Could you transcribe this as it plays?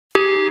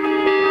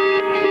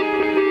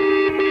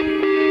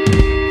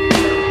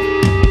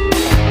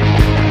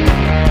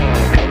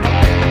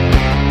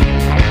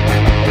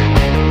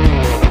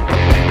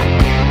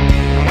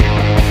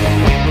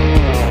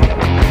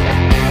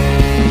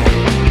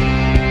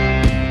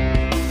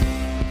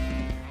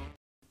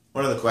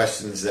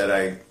questions that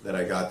I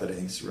got that I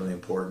think is really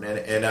important,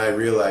 and I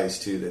realize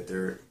too that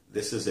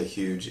this is a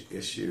huge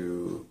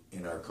issue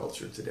in our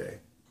culture today,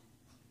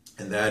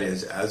 and that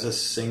is, as a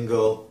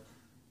single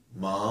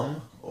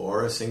mom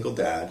or a single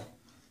dad,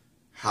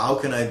 how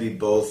can I be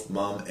both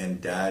mom and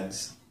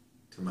dads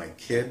to my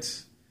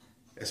kids,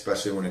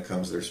 especially when it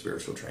comes to their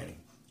spiritual training?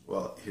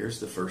 Well, here's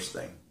the first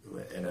thing,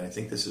 and I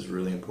think this is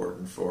really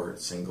important for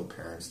single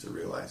parents to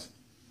realize.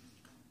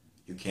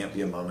 You can't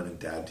be a mom and a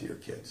dad to your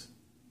kids.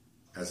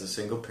 As a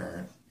single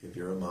parent, if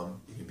you're a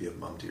mom, you can be a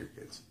mom to your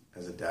kids.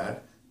 As a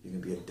dad, you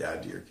can be a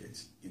dad to your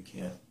kids. You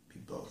can't be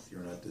both. You're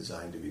not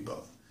designed to be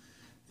both.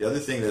 The other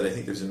thing that I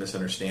think there's a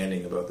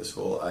misunderstanding about this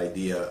whole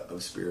idea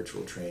of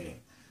spiritual training.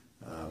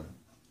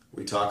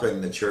 We talk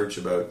in the church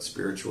about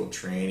spiritual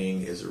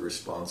training is a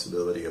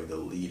responsibility of the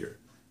leader.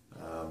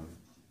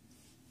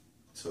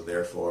 So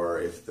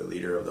therefore, if the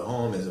leader of the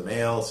home is a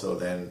male, so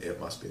then it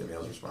must be the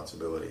male's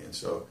responsibility. And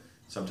so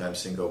sometimes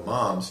single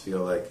moms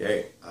feel like,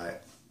 hey,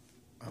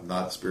 I'm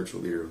not the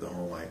spiritual leader of the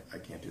home. I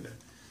can't do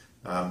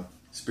that.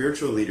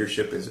 Spiritual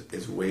leadership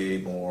is way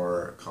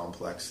more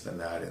complex than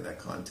that in the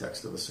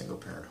context of a single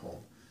parent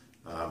home.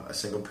 A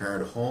single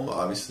parent home,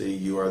 obviously,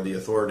 you are the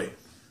authority.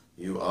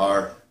 You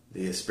are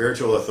the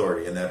spiritual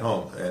authority in that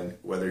home, and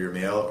whether you're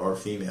male or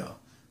female.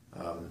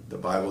 The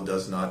Bible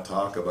does not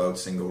talk about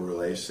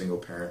single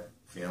parent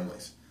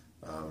families.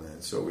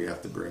 And so we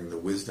have to bring the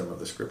wisdom of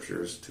the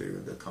scriptures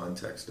to the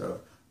context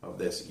of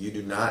this. You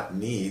do not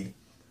need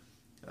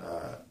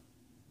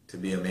to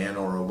be a man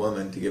or a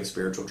woman to give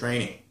spiritual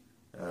training.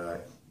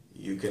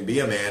 You can be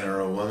a man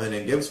or a woman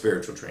and give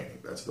spiritual training.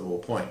 That's the whole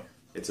point.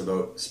 It's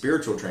about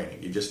spiritual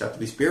training. You just have to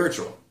be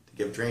spiritual to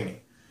give training.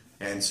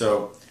 And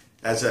so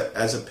as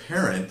a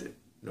parent,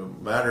 no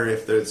matter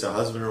if it's a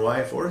husband or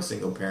wife or a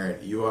single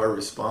parent, you are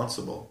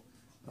responsible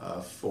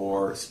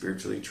for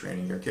spiritually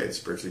training your kids.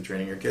 Spiritually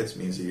training your kids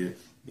means that you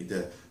need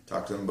to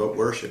talk to them about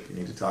worship. You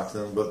need to talk to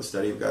them about the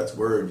study of God's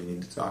Word. You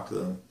need to talk to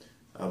them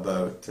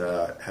about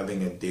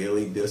having a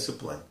daily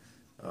discipline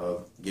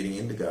of getting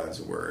into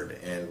God's Word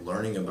and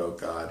learning about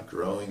God,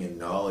 growing in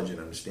knowledge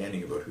and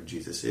understanding about who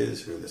Jesus is,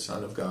 who the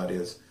Son of God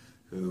is,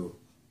 who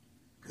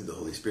the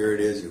Holy Spirit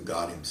is, who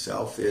God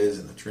Himself is,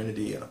 and the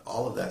Trinity, and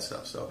all of that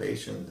stuff.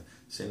 Salvation,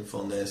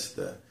 sinfulness,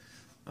 the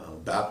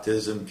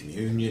baptism,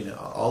 communion,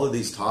 all of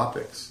these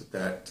topics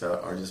that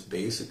are just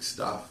basic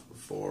stuff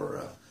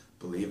for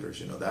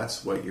believers.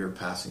 That's what you're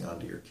passing on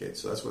to your kids.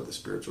 So that's what the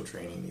spiritual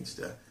training needs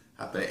to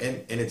happen.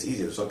 And it's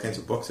easy. There's all kinds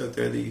of books out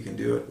there that you can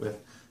do it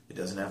with. It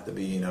doesn't have to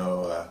be,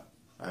 I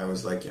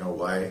always like,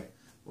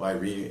 why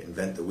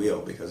reinvent the wheel?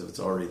 Because if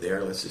it's already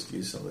there, let's just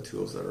use some of the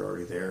tools that are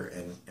already there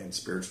and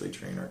spiritually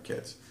train our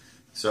kids.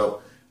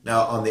 So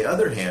now, on the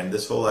other hand,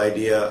 this whole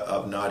idea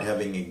of not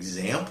having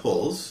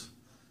examples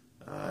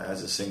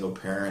as a single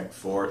parent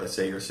for, let's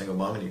say you're a single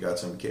mom and you got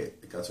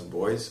some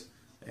boys,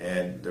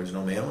 and there's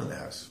no male in the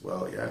house.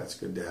 Well, yeah, it's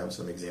good to have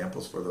some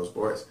examples for those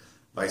boys.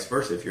 Vice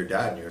versa, if you're a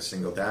dad and you're a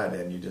single dad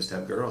and you just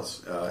have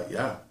girls,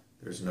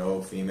 there's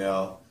no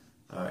female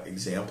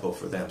example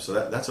for them.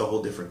 So that's a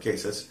whole different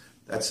case.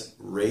 That's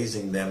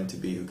raising them to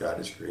be who God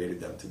has created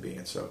them to be.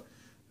 And so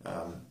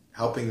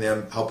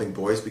helping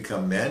boys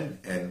become men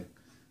and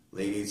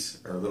ladies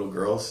or little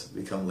girls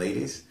become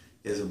ladies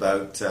is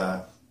about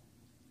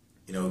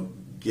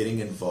getting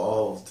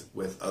involved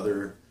with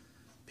other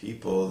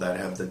people that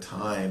have the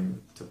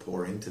time to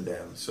pour into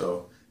them.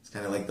 So it's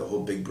kind of like the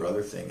whole big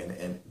brother thing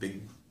and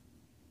big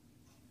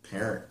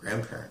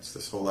grandparents,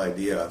 this whole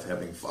idea of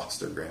having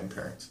foster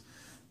grandparents,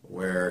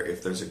 where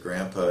if there's a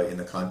grandpa in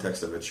the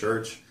context of a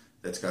church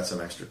that's got some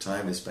extra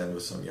time to spend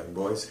with some young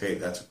boys, hey,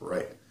 that's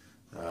great.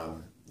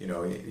 You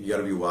got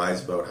to be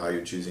wise about how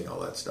you're choosing all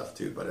that stuff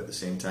too. But at the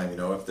same time,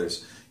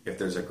 if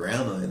there's a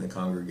grandma in the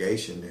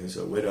congregation who's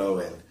a widow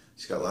and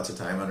she's got lots of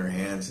time on her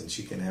hands and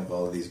she can have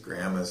all of these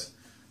grandmas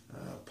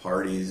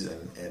parties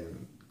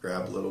and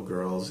grab little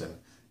girls and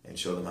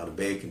show them how to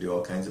bake and do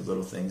all kinds of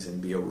little things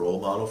and be a role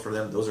model for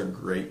them, those are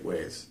great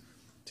ways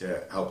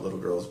to help little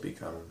girls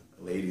become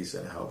ladies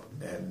and help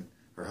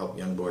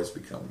young boys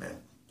become men.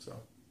 So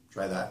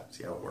try that,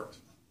 see how it works.